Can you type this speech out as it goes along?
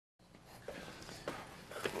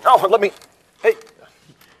Oh, let me... Hey,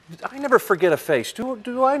 I never forget a face.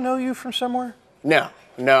 Do I know you from somewhere? No,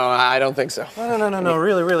 I don't think so. No,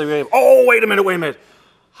 really. Oh, wait a minute.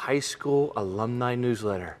 High school alumni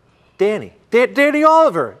newsletter. Danny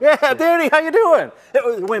Oliver. Yeah, Danny, how you doing?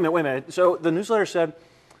 Wait a minute. So the newsletter said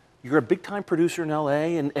you're a big-time producer in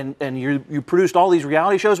L.A. and you produced all these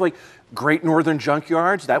reality shows like Great Northern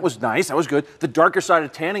Junkyards. That was nice. That was good. The Darker Side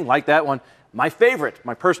of Tanning, like that one. My favorite,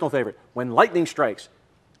 my personal favorite, When Lightning Strikes.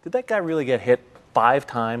 Did that guy really get hit 5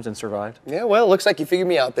 times and survived? Yeah, well, it looks like you figured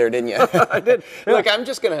me out there, didn't you? I did. Look, I'm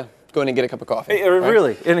just going to go in and get a cup of coffee. Hey,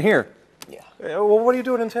 really? In here? Yeah. Well, what are you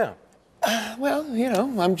doing in town? Well, you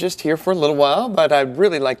know, I'm just here for a little while, but I'd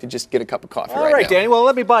really like to just get a cup of coffee right now. All right, Danny, well,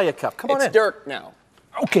 let me buy you a cup. Come on in. It's Dirk now.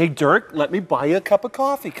 Okay, Dirk, let me buy you a cup of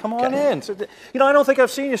coffee. Come on in. So, you know, I don't think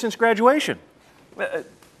I've seen you since graduation.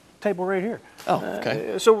 Table right here. Oh,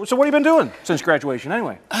 okay. So what have you been doing since graduation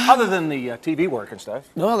anyway? Other than the TV work and stuff.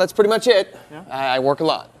 No, that's pretty much it. Yeah? I work a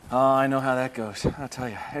lot. Oh, I know how that goes. I'll tell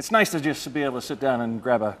you. It's nice to just be able to sit down and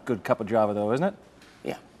grab a good cup of Java, though, isn't it?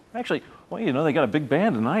 Yeah. Actually, well, you know, they got a big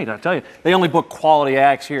band tonight, I tell you. They only book quality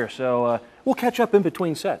acts here, so we'll catch up in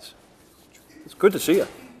between sets. It's good to see you.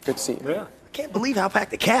 Good to see you. Yeah. I can't believe how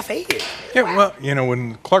packed the cafe is. Yeah, well, you know,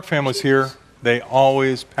 when the Clark family's here, they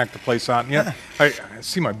always pack the place out. And, yeah, I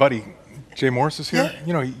see my buddy Jay Morris is here. Yeah.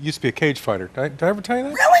 You know, he used to be a cage fighter. Did I ever tell you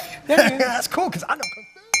that? Really? Yeah. That's cool, because I know.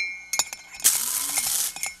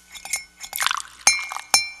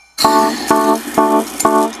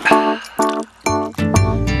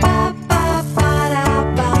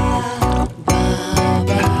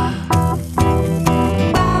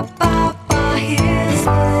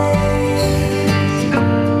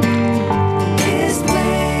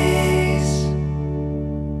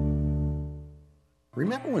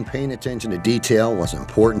 Remember when paying attention to detail was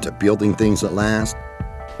important to building things that last?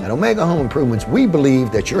 At Omega Home Improvements, we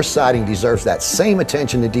believe that your siding deserves that same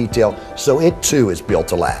attention to detail, so it too is built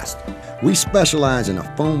to last. We specialize in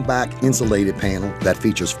a foam back insulated panel that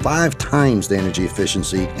features 5 times the energy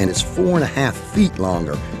efficiency and is 4.5 feet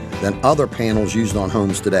longer than other panels used on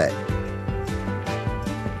homes today.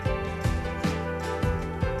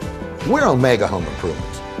 We're Omega Home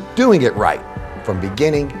Improvements, doing it right from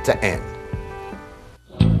beginning to end.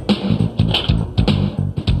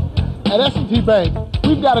 At S&T Bank,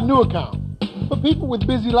 we've got a new account for people with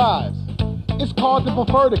busy lives. It's called the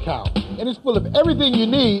Preferred Account, and it's full of everything you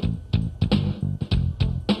need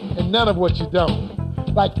and none of what you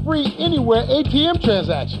don't, like free anywhere ATM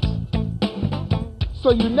transactions.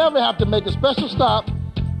 So you never have to make a special stop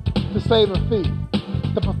to save a fee.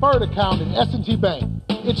 The Preferred Account at S&T Bank.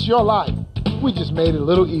 It's your life. We just made it a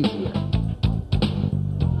little easier.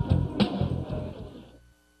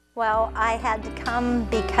 Well, I had to come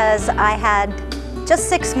because I had, just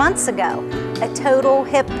 6 months ago, a total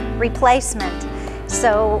hip replacement.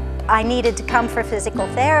 So I needed to come for physical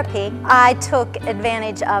therapy. I took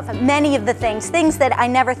advantage of many of the things that I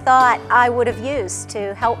never thought I would have used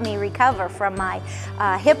to help me recover from my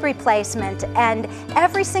hip replacement. And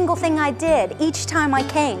every single thing I did, each time I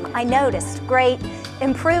came, I noticed great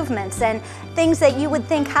improvements and things that you would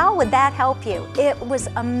think, how would that help you? It was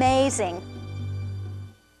amazing.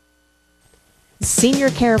 Senior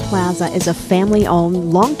Care Plaza is a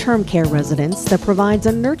family-owned, long-term care residence that provides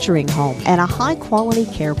a nurturing home and a high-quality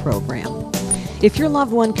care program. If your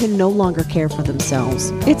loved one can no longer care for themselves,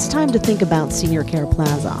 it's time to think about Senior Care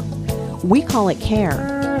Plaza. We call it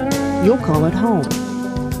care. You'll call it home.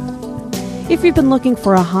 If you've been looking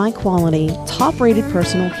for a high-quality, top-rated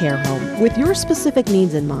personal care home with your specific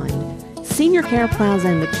needs in mind, Senior Care Plaza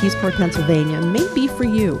in McKeesport, Pennsylvania may be for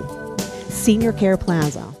you. Senior Care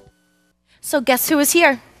Plaza. So guess who was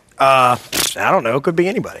here? I don't know. Could be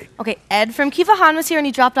anybody. Okay, Ed from Kiva Han was here and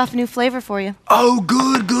he dropped off a new flavor for you. Oh,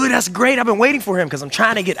 good. That's great. I've been waiting for him because I'm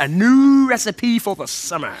trying to get a new recipe for the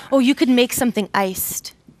summer. Oh, you could make something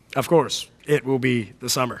iced. Of course. It will be the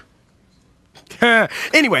summer.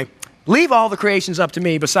 Anyway, leave all the creations up to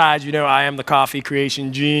me. Besides, you know, I am the coffee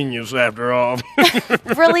creation genius after all.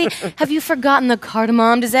 Really? Have you forgotten the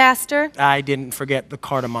cardamom disaster? I didn't forget the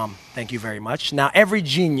cardamom. Thank you very much. Now, every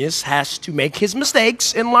genius has to make his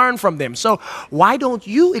mistakes and learn from them. So why don't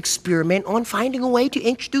you experiment on finding a way to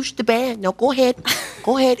introduce the band? Now, go ahead.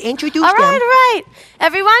 Go ahead, introduce them. All right.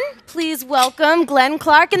 Everyone, please welcome Glen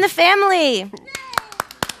Clark and the family.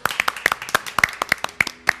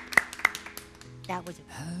 That was it.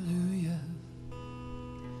 Hallelujah,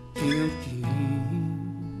 King of Kings.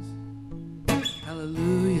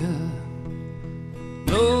 Hallelujah,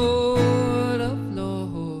 Lord of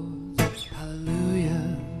Lords.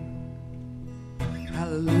 Hallelujah,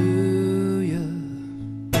 Hallelujah,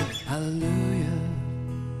 Hallelujah.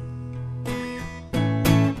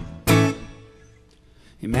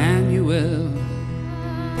 Emmanuel.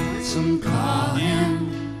 Some call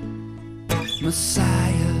him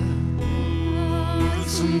Messiah.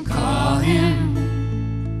 Some call him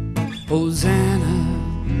Hosanna.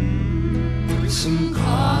 Some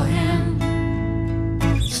call him,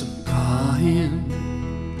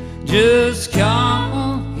 just call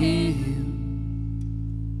him.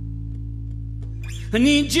 I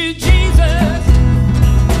need you, Jesus.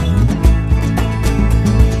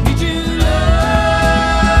 Need you, Lord.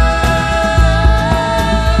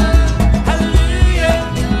 Hallelujah,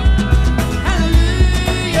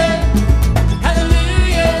 hallelujah,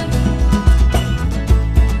 hallelujah.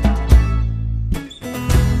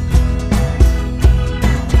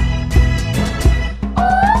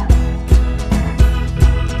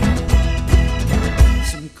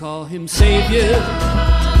 Call him Savior,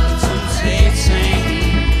 some say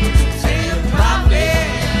saint, some say a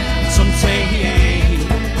prophet, some say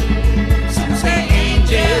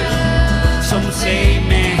angel, some say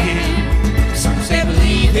man, some say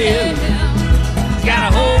believe him. He's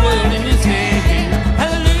got a whole world in his hand.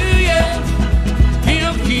 Hallelujah, King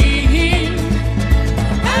of Kings.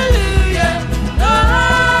 Hallelujah, Lord,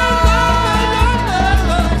 Lord,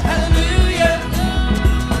 Lord. Hallelujah,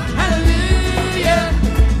 hallelujah.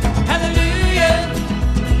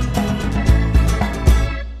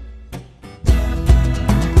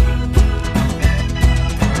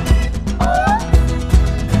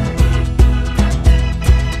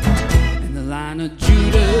 In the line of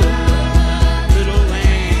Judah, little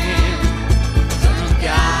lamb, Son of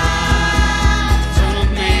God, Son of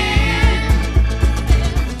man,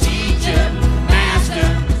 teacher, master,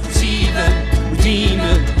 receiver,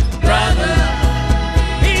 redeemer, brother.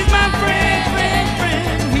 He's my friend, friend, friend.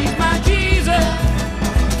 He's my Jesus,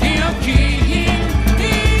 King of Kings.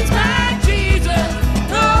 He's my Jesus,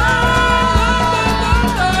 Lord,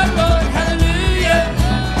 Lord, Lord, Lord. Hallelujah,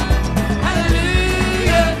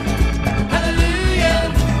 hallelujah, hallelujah.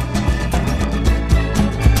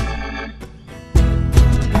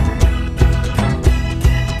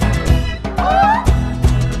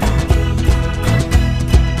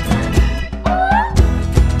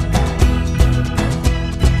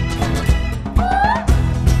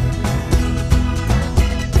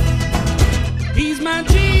 He's my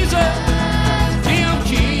Jesus, King of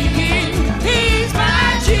Kings. He's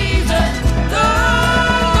my Jesus,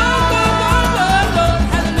 Lord, Lord, Lord, Lord.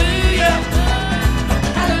 Hallelujah,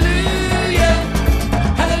 hallelujah,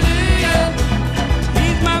 hallelujah.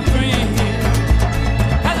 He's my friend.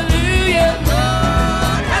 Hallelujah,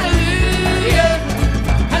 hallelujah,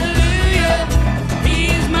 hallelujah.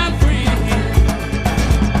 He's my friend.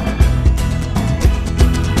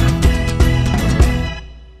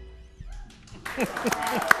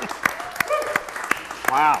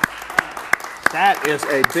 Wow. That is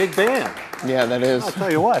a big band. Yeah, that is. I'll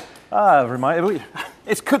tell you what.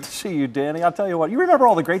 It's good to see you, Danny. I'll tell you what. You remember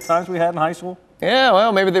all the great times we had in high school? Yeah,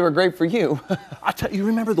 well, maybe they were great for you. You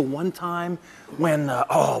remember the one time when,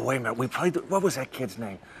 oh, wait a minute, we played, what was that kid's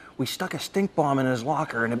name? We stuck a stink bomb in his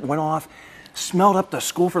locker and it went off, smelled up the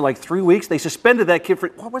school for like 3 weeks. They suspended that kid for,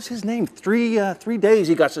 what was his name? 3 days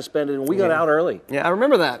he got suspended and we got out early. Yeah, I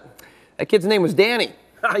remember that. That kid's name was Danny.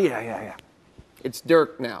 Yeah. It's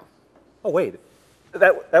Dirk now. Oh, wait,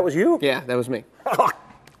 that was you? Yeah, that was me.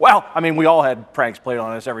 Well, I mean, we all had pranks played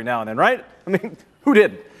on us every now and then, right? I mean, who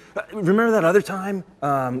didn't? Remember that other time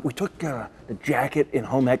we took the jacket in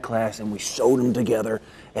home ec class and we sewed them together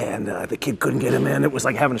and the kid couldn't get him in. It was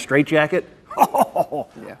like having a straitjacket. Oh,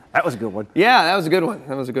 yeah. That was a good one. Yeah, that was a good one.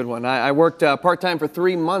 That was a good one. I worked part-time for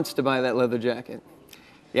 3 months to buy that leather jacket.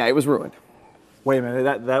 Yeah, it was ruined. Wait a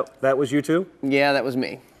minute, that was you too? Yeah, that was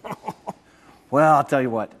me. Well, I'll tell you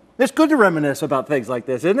what. It's good to reminisce about things like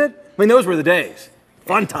this, isn't it? I mean, those were the days.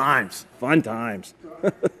 Fun times. Fun times.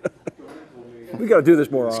 We got to do this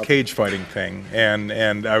more often. This cage fighting thing, and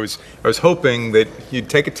I was hoping that you'd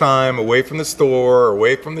take a time away from the store, or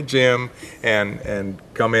away from the gym, and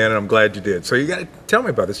come in. And I'm glad you did. So you got to tell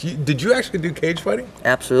me about this. Did you actually do cage fighting?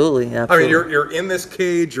 Absolutely. I mean, you're in this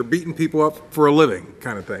cage, you're beating people up for a living,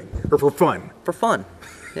 kind of thing, or for fun. For fun.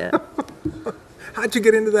 Yeah. How'd you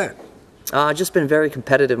get into that? Just been very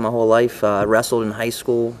competitive my whole life. Wrestled in high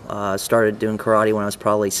school. Started doing karate when I was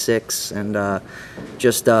probably 6, and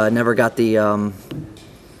just never got out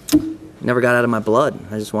of my blood.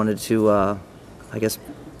 I just wanted to, I guess,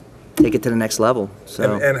 take it to the next level.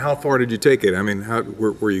 So. And how far did you take it? I mean,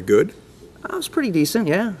 were you good? I was pretty decent.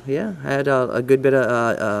 Yeah. I had a good bit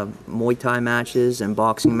of Muay Thai matches and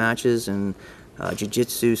boxing matches and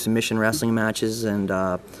jiu-jitsu submission wrestling matches and.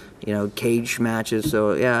 Cage matches.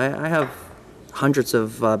 So yeah, I have hundreds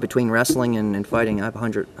of between wrestling and fighting. I have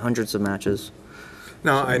hundreds of matches.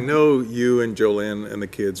 Now, I know you and Jolene and the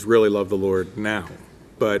kids really love the Lord now,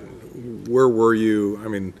 but where were you? I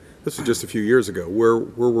mean, this was just a few years ago. Where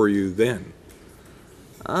were you then?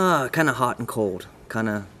 Kind of hot and cold. Kind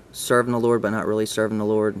of serving the Lord, but not really serving the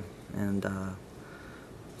Lord. And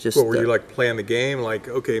just. What, were you like playing the game? Like,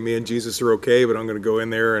 okay, me and Jesus are okay, but I'm going to go in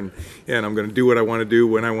there and I'm going to do what I want to do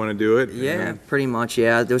when I want to do it? Yeah, pretty much,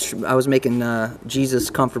 yeah. I was making Jesus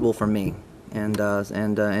comfortable for me. And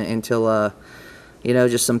until,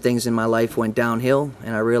 just some things in my life went downhill,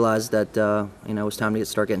 and I realized that, it was time to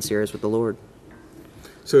start getting serious with the Lord.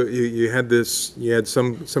 So you had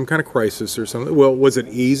some kind of crisis or something. Well, was it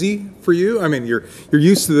easy for you? I mean, you're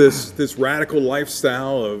used to this radical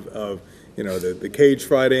lifestyle of the cage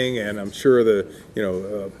fighting, and I'm sure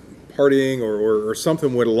partying or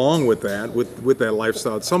something went along with that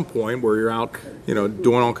lifestyle at some point where you're out,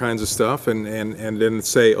 doing all kinds of stuff, and then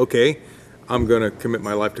say, okay, I'm going to commit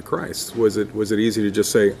my life to Christ. Was it easy to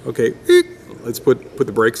just say, okay, let's put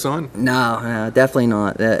the brakes on? No, definitely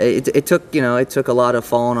not. It took a lot of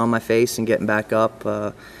falling on my face and getting back up,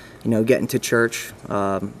 getting to church,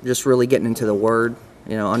 just really getting into the Word,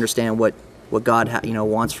 understand what God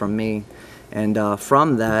wants from me, and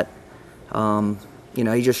from that,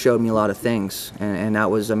 He just showed me a lot of things, and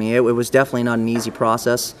that was, it was definitely not an easy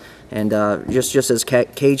process, and just as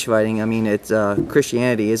cage fighting,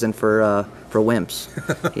 Christianity isn't for wimps,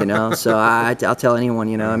 so I'll tell anyone,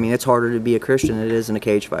 it's harder to be a Christian than it is in a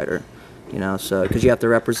cage fighter, so because you have to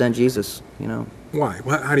represent Jesus, Why?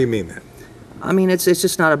 How do you mean that? It's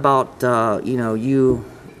just not about you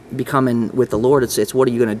becoming with the Lord. It's what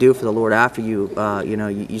are you going to do for the Lord after you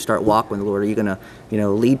you start walking with the Lord? Are you going to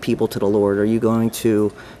lead people to the Lord? Are you going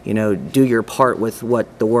to do your part with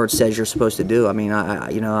what the Word says you're supposed to do?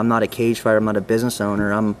 I'm not a cage fighter. I'm not a business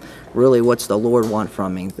owner. I'm really, what's the Lord want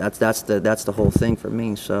from me? That's the whole thing for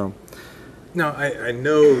me. So. Now, I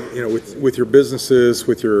know with your businesses,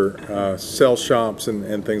 with your sell shops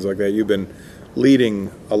and things like that, you've been leading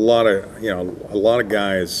a lot of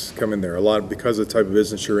guys come in there, because of the type of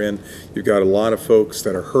business you're in. You've got a lot of folks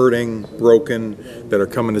that are hurting, broken, that are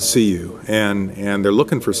coming to see you, and they're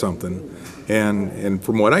looking for something, and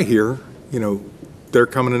from what I hear, they're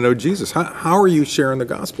coming to know Jesus. How are you sharing the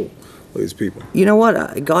gospel with these people? You know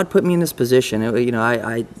what? God put me in this position.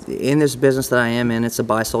 I in this business that I am in, it's a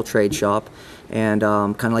buy-sell trade shop, and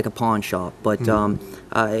kind of like a pawn shop. But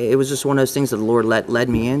it was just one of those things that the Lord led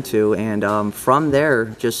me into, and from there,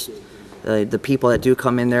 just the people that do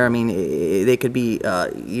come in there. They could be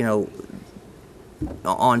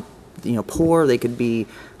poor. They could be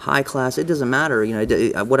high class. It doesn't matter.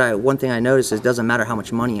 One thing I noticed is it doesn't matter how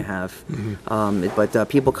much money you have. But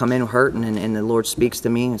people come in hurting, and the Lord speaks to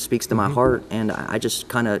me and speaks to my heart, and I just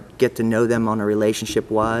kind of get to know them on a relationship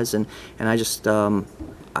wise, and I just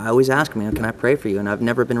I always ask them, can I pray for you? And I've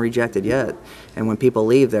never been rejected yet. And when people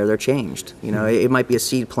leave there, they're changed. It might be a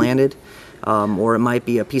seed planted, or it might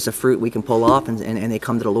be a piece of fruit we can pull off, and they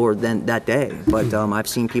come to the Lord that day. But I've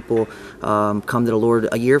seen people come to the Lord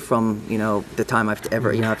a year from the time I've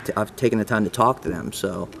taken the time to talk to them.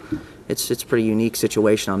 So it's a pretty unique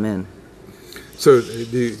situation I'm in. So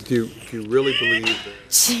do you really believe that?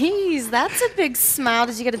 Jeez, that's a big smile.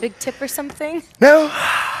 Did you get a big tip or something? No,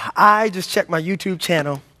 I just checked my YouTube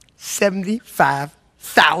channel.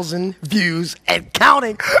 75,000 views and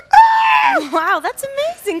counting. Wow, that's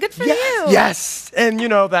amazing. Good for you. Yes, and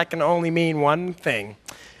that can only mean one thing.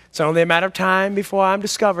 It's only a matter of time before I'm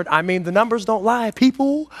discovered. The numbers don't lie.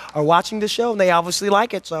 People are watching the show, and they obviously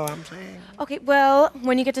like it, so I'm saying. Okay, well,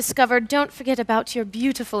 when you get discovered, don't forget about your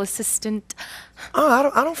beautiful assistant.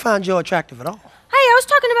 Oh, I don't find Joe attractive at all. Hey, I was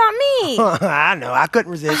talking about me. I know, I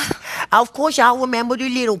couldn't resist. Of course, I'll remember the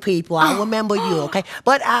little people. I'll remember you, okay?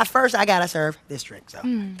 But first, I gotta serve this drink, so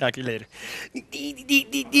talk to you later. Hey,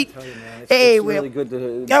 it's really good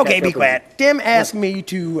to okay, be quiet. Tim asked me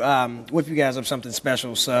to whip you guys up something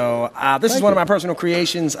special, so this is one of my personal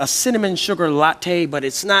creations, a cinnamon sugar latte, but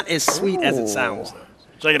it's not as sweet as it sounds.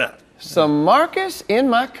 Check it out. Some Marcus in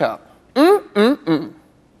my cup.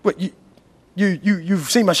 What,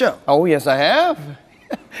 you've seen my show? Oh, yes, I have.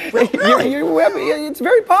 It's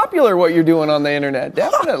very popular what you're doing on the internet,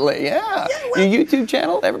 definitely, yeah. Your YouTube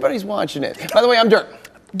channel, everybody's watching it. By the way, I'm Dirk.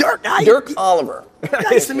 Dirk Oliver.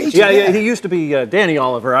 Nice to meet you. Yeah, he used to be Danny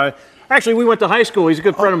Oliver. Actually, we went to high school. He's a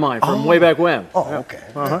good friend of mine from way back when. Oh, okay.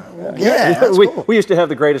 Yeah, that's cool. We used to have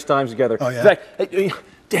the greatest times together. Oh, yeah. In fact,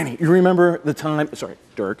 Danny, you remember the time,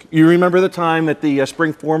 Dirk, you remember the time at the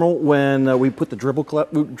spring formal when we put the dribble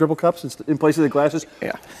cups in place of the glasses?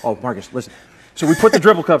 Yeah. Oh, Marcus, listen. So we put the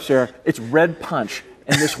dribble cups there. It's red punch.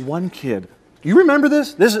 And this one kid, you remember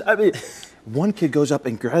this? One kid goes up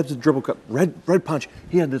and grabs the dribble cup, red punch.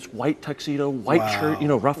 He had this white tuxedo, white shirt,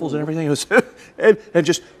 ruffles and everything. It was and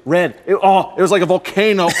just red. It was like a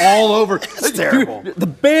volcano all over. That's terrible. Dude, the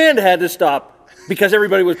band had to stop because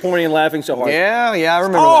everybody was pointing and laughing so hard. Yeah, I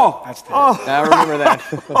remember that. That's terrible. I remember that.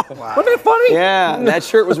 Wow. Wasn't that funny? Yeah, that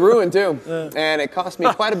shirt was ruined too. And it cost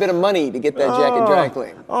me quite a bit of money to get that jacket dry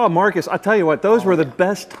clean. Oh, Marcus, I tell you what, those were the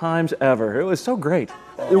best times ever. It was so great.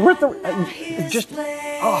 They're worth the,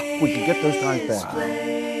 we could get those times back.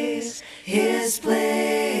 His place.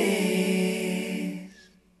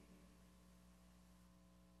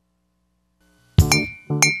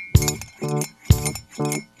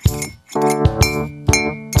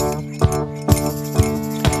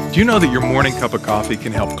 Do you know that your morning cup of coffee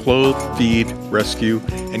can help clothe, feed, rescue,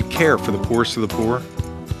 and care for the poorest of the poor?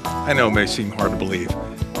 I know it may seem hard to believe,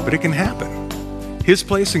 but it can happen. His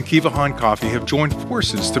Place and Kiva Han Coffee have joined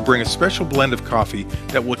forces to bring a special blend of coffee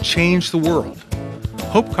that will change the world.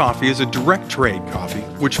 Hope Coffee is a direct trade coffee,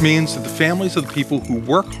 which means that the families of the people who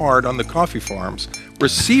work hard on the coffee farms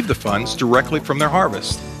receive the funds directly from their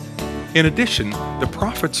harvest. In addition, the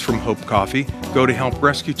profits from Hope Coffee go to help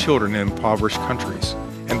rescue children in impoverished countries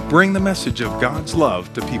and bring the message of God's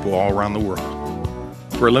love to people all around the world.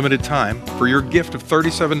 For a limited time, for your gift of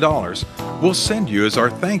 $37, we'll send you as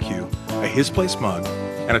our thank you a His Place mug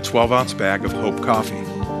and a 12-ounce bag of Hope Coffee.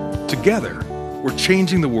 Together, we're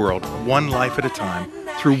changing the world one life at a time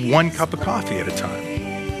through one cup of coffee at a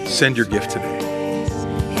time. Send your gift today.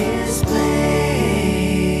 His place.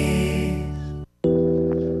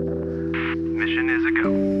 Mission is a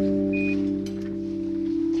go.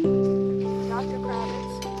 Dr.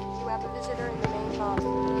 Kravitz, you have a visitor in the main lobby.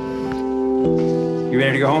 You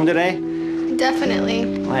ready to go home today? Definitely.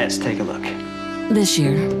 Let's take a look. This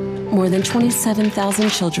year, more than 27,000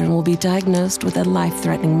 children will be diagnosed with a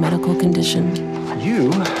life-threatening medical condition.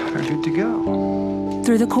 You are good to go.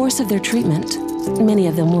 Through the course of their treatment, many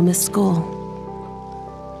of them will miss school.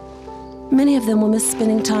 Many of them will miss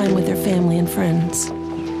spending time with their family and friends.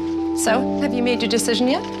 So, have you made your decision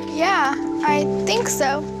yet? Yeah, I think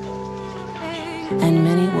so. And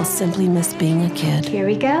many will simply miss being a kid. Here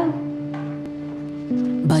we go.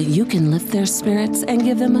 But you can lift their spirits and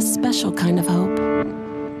give them a special kind of hope.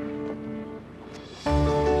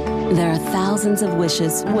 There are thousands of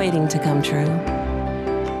wishes waiting to come true.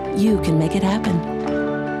 You can make it happen.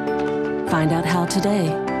 Find out how today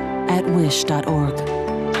at wish.org.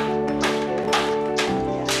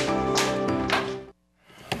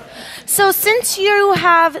 So since you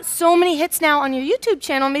have so many hits now on your YouTube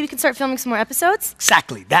channel, maybe you can start filming some more episodes?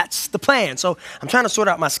 Exactly, that's the plan. So I'm trying to sort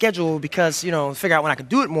out my schedule because, figure out when I can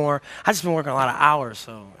do it more. I've just been working a lot of hours,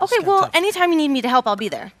 so. Okay, well, anytime you need me to help, I'll be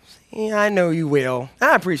there. Yeah, I know you will.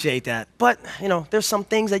 I appreciate that. But, there's some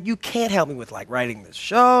things that you can't help me with, like writing this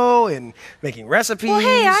show and making recipes. Well,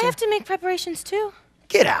 hey, I have to make preparations too.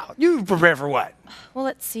 Get out. You prepare for what? Well,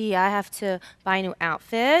 let's see. I have to buy a new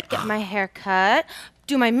outfit, get my hair cut,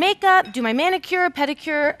 do my makeup, do my manicure,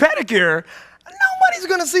 pedicure. Pedicure? Nobody's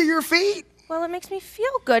gonna see your feet. Well, it makes me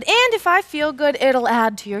feel good. And if I feel good, it'll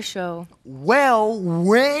add to your show. Well,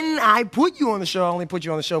 when I put you on the show, I only put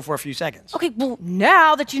you on the show for a few seconds. Okay, well,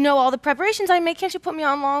 now that you know all the preparations I make, can't you put me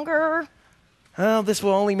on longer? Well, this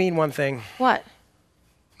will only mean one thing. What?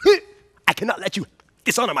 I cannot let you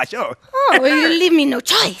dishonor my show. Oh, well, you leave me no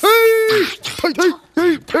choice.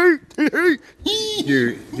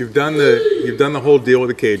 You've done the whole deal with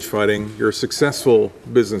the cage fighting. You're a successful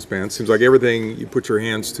businessman. Seems like everything you put your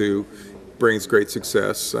hands to brings great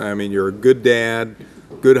success. I mean, you're a good dad,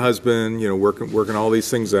 good husband. Working all these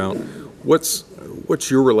things out. What's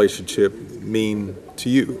your relationship mean to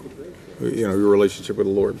you? Your relationship with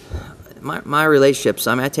the Lord. My relationships.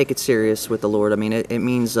 I take it serious with the Lord. I mean, it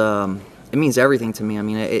means everything to me. I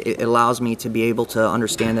mean, it allows me to be able to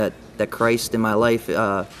understand that Christ in my life.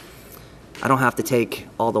 I don't have to take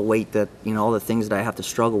all the weight that all the things that I have to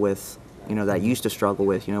struggle with. That I used to struggle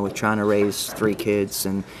with. With trying to raise 3 kids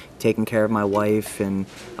and taking care of my wife and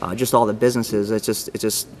just all the businesses. It's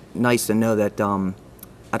just nice to know that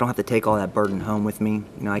I don't have to take all that burden home with me.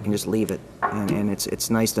 I can just leave it, and it's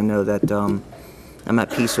nice to know that I'm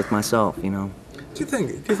at peace with myself. Do you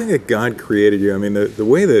think that God created you? I mean, the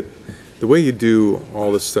way you do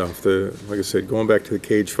all this stuff, like I said, going back to the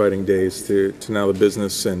cage fighting days to now the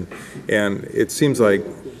business, and it seems like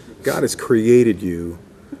God has created you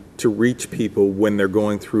to reach people when they're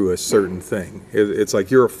going through a certain thing. It's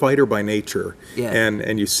like you're a fighter by nature, yeah.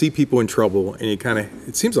 and you see people in trouble, and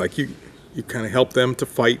it seems like you kind of help them to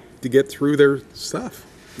fight to get through their stuff.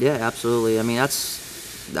 Yeah, absolutely. I mean,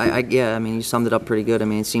 you summed it up pretty good. I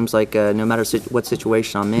mean, it seems like no matter what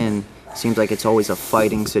situation I'm in, seems like it's always a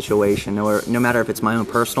fighting situation, no matter if it's my own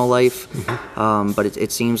personal life. But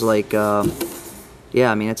it seems like,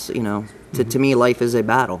 yeah, I mean, it's, you know, to me, life is a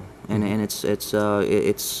battle, and it's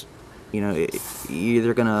you know, you're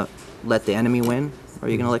either gonna let the enemy win or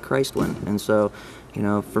you're gonna let Christ win. And so, you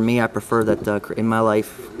know, for me, I prefer that in my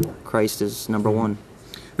life, Christ is number one.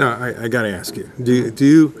 Now, I got to ask you, do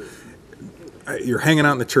you, you're hanging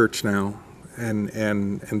out in the church now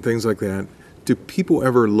and things like that. Do people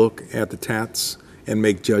ever look at the tats and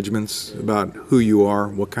make judgments about who you are,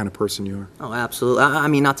 what kind of person you are? Oh, absolutely. I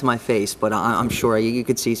mean, not to my face, but I'm sure you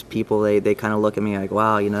could see people, they kind of look at me like,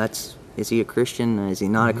 wow, you know, is he a Christian? Is he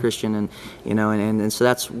not a Christian? And you know, and so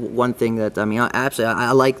that's one thing that, I mean,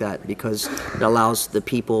 I like that, because it allows the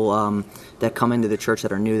people that come into the church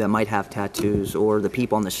that are new, that might have tattoos, or the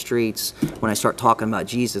people on the streets, when I start talking about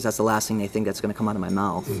Jesus, that's the last thing they think that's going to come out of my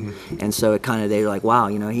mouth. And so it kind of, they're like, wow,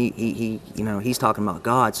 you know, he you know, he's talking about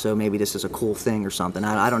God, so maybe this is a cool thing or something.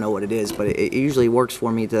 I don't know what it is, but it usually works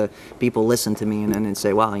for me to people listen to me and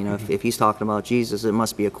say, wow, you know, if he's talking about Jesus, it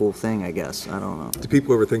must be a cool thing, I guess. I don't know. Do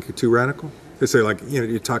people ever think you're too radical? They say, like, you know,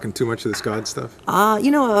 you're talking too much of this God stuff? You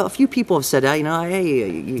know, a few people have said that. You know, hey,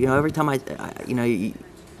 you know, every time you know,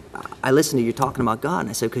 I listen to you talking about God, and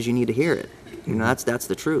I said, because you need to hear it. You know, that's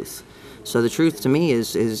the truth. So the truth to me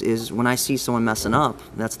is when I see someone messing up,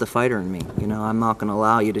 that's the fighter in me. You know, I'm not going to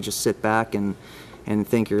allow you to just sit back and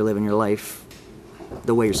think you're living your life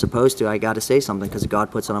the way you're supposed to. I got to say something, because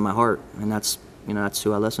God puts it on my heart, and that's, you know, that's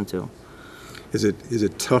who I listen to. Is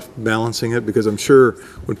it tough balancing it? Because I'm sure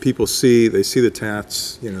when people they see the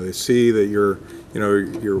tats, you know, they see that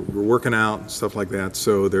you're working out and stuff like that.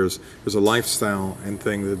 So there's a lifestyle and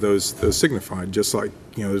thing that those signify. Just like,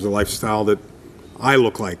 you know, there's a lifestyle that I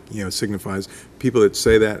look like, you know, signifies. People that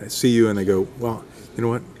say that see you and they go, well, you know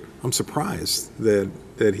what? I'm surprised that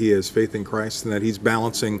he has faith in Christ and that he's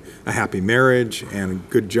balancing a happy marriage and a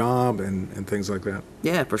good job and things like that.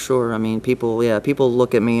 Yeah, for sure. I mean, people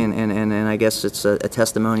look at me and I guess it's a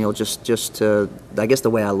testimonial just to, I guess,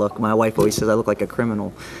 the way I look. My wife always says I look like a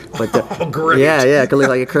criminal. But oh, great. Yeah, I could look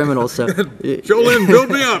like a criminal. So Jolene,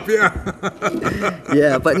 build me up, yeah.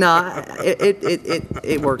 Yeah, but no,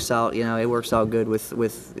 it works out. You know, it works out good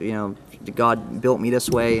with you know, God built me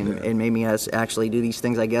this way and made me actually do these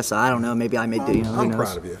things. I guess, I don't know. Maybe I may do. You know, I'm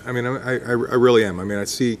proud of you. I mean, I really am. I mean, I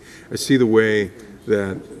see the way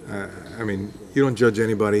that I mean, you don't judge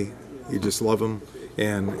anybody. You just love them,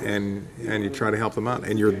 and you try to help them out,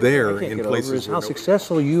 and you're there in places. How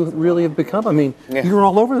successful you really have become. I mean, you're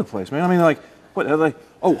all over the place, man. I mean, like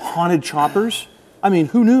haunted choppers. I mean,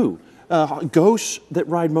 who knew? Ghosts that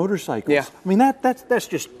ride motorcycles. Yeah. I mean, that's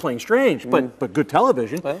just plain strange, but good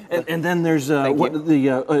television. Well, and then there's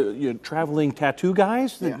traveling tattoo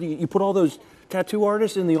guys. You put all those tattoo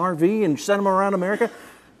artists in the RV and send them around America.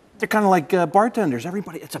 They're kind of like bartenders.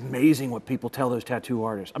 Everybody, it's amazing what people tell those tattoo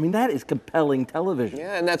artists. I mean, that is compelling television.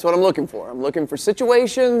 Yeah, and that's what I'm looking for. I'm looking for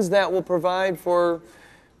situations that will provide for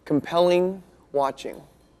compelling watching.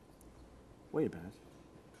 Wait a minute.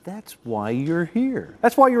 That's why you're here.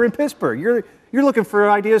 That's why you're in Pittsburgh. You're looking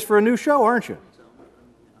for ideas for a new show, aren't you?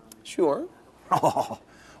 Sure. Oh,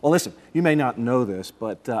 well, listen, you may not know this,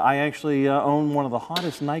 but I actually own one of the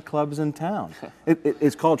hottest nightclubs in town.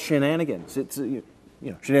 It's called Shenanigans. It's you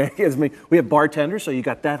know, shenanigans. I mean, we have bartenders, so you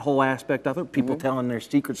got that whole aspect of it. People telling their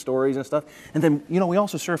secret stories and stuff. And then, you know, we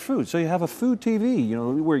also serve food. So you have a food TV, you know,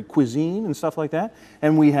 we're cuisine and stuff like that.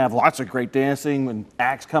 And we have lots of great dancing and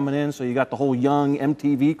acts coming in. So you got the whole young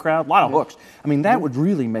MTV crowd, a lot of hooks. I mean, that would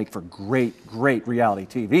really make for great reality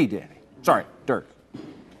TV, Danny. Sorry, Dirk.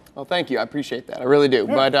 Well, thank you. I appreciate that. I really do.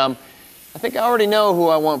 Yeah. But I think I already know who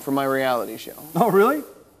I want for my reality show. Oh, really?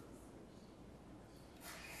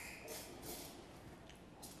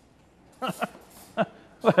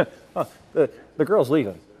 The girl's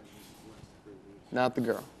leaving. Not the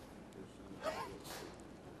girl.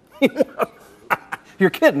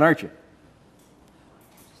 You're kidding, aren't you?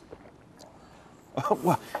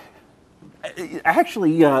 Well,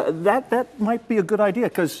 actually, that might be a good idea,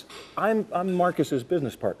 because I'm Marcus's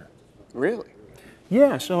business partner. Really?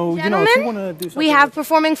 Yeah. So Gentlemen, you know, if you want to do something, we have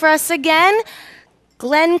performing for us again,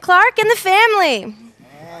 Glen Clark and the family.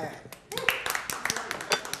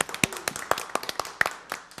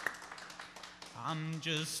 I'm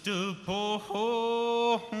just a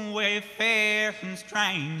poor wayfaring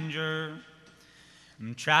stranger.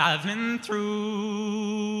 I'm traveling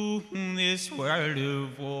through this world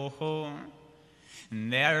of war.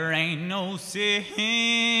 And there ain't no sickness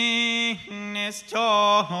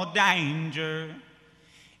or danger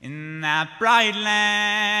in that bright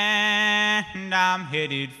land I'm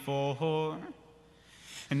headed for.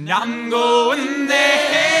 And I'm going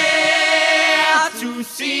there.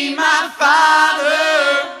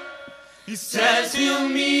 Father. He says he'll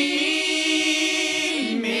meet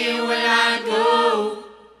me when I go,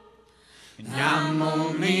 and I'm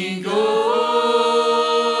only going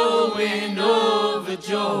over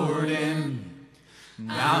Jordan,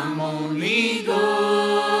 and I'm only going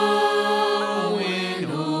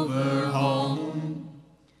over home,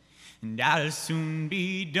 and I'll soon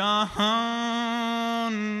be done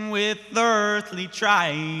with earthly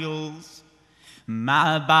trials.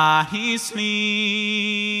 My body sleeps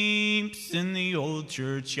in the old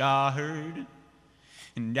churchyard,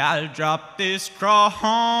 and I'll drop this cross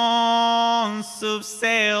of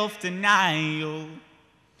self-denial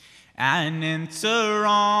and enter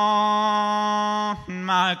on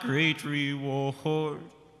my great reward.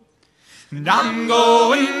 And I'm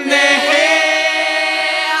going there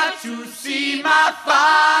to see my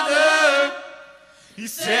Father. He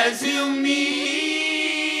says he'll meet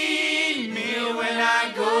when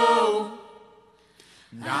I go,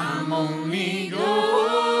 and I'm only going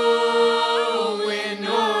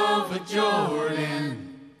over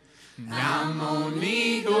Jordan, and I'm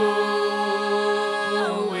only going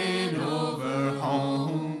over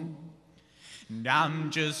home, and I'm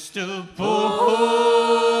just a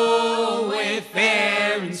poor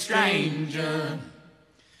wayfaring stranger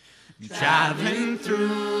traveling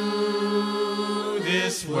through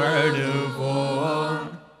this world of war.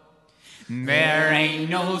 There ain't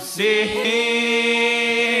no sickness,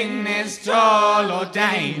 toil, or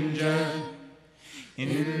danger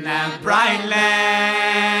in that bright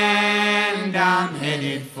land I'm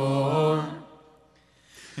headed for.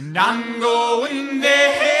 And I'm going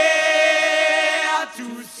there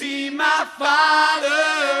to see my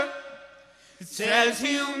Father. It says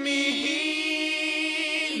he'll meet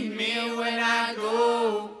me when I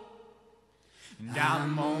go, and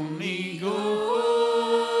I'm only going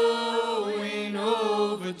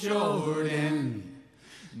over Jordan,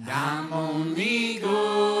 and I'm only going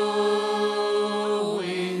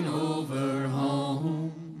over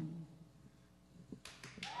home.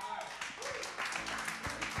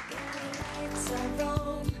 Lights are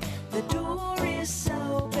on, the door is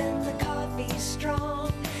open, the coffee's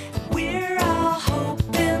strong. We're all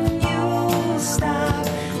hoping you'll stop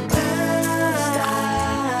by.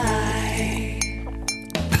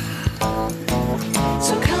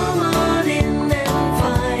 So come on in and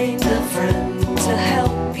find a friend to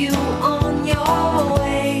help you on your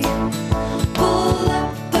way. Pull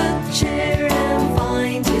up a chair and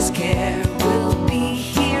find his care. We'll be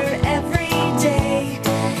here every day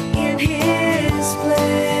in his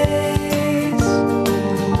place.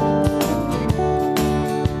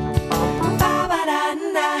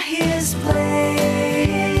 Ba-ba-da-da, his place,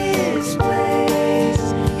 his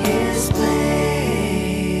place, his place.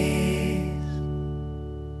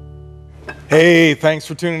 Hey, thanks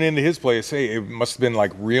for tuning in to His Place. Hey, it must have been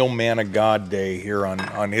like real man of God day here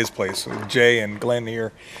on His Place with Jay and Glenn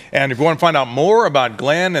here. And if you want to find out more about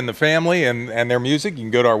Glenn and the family and their music, you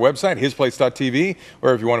can go to our website, hisplace.tv.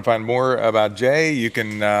 Or if you want to find more about Jay, you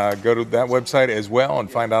can go to that website as well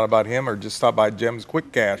and find out about him, or just stop by Jim's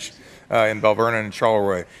Quick Cash in Belle Vernon and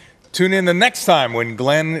Charleroi. Tune in the next time when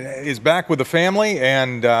Glenn is back with the family,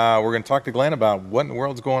 and we're going to talk to Glenn about what in the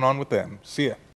world's going on with them. See ya.